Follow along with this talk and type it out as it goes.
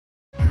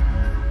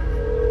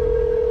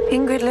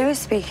Ingrid Lewis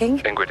speaking.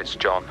 Ingrid, it's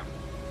John.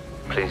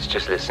 Please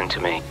just listen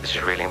to me. This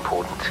is really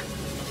important.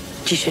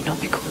 You should not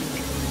be calling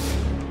me.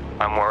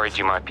 I'm worried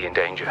you might be in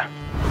danger.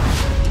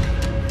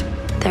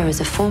 There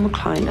is a former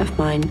client of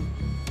mine.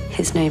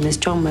 His name is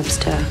John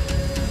Webster.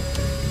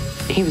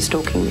 He was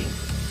stalking me.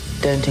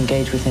 Don't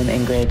engage with him,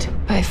 Ingrid.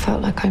 I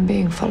felt like I'm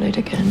being followed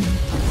again.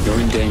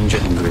 You're in danger,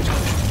 Ingrid.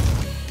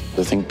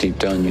 I think deep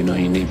down you know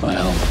you need my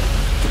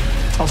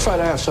help. I'm afraid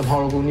I have some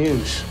horrible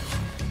news.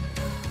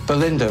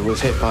 Belinda was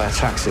hit by a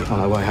taxi on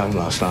her way home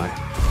last night.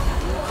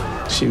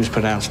 She was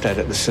pronounced dead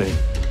at the scene.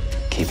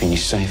 Keeping you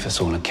safe is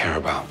all I care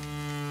about.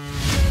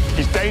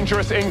 He's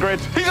dangerous, Ingrid.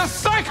 He's a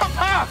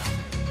psychopath!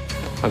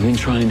 I've been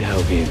trying to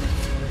help you.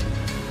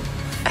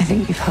 I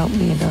think you've helped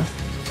me enough.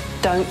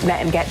 Don't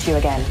let him get to you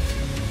again.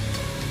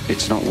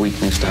 It's not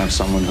weakness to have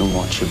someone who'll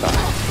watch your back.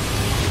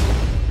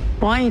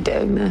 Why are you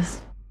doing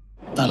this?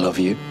 I love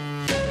you.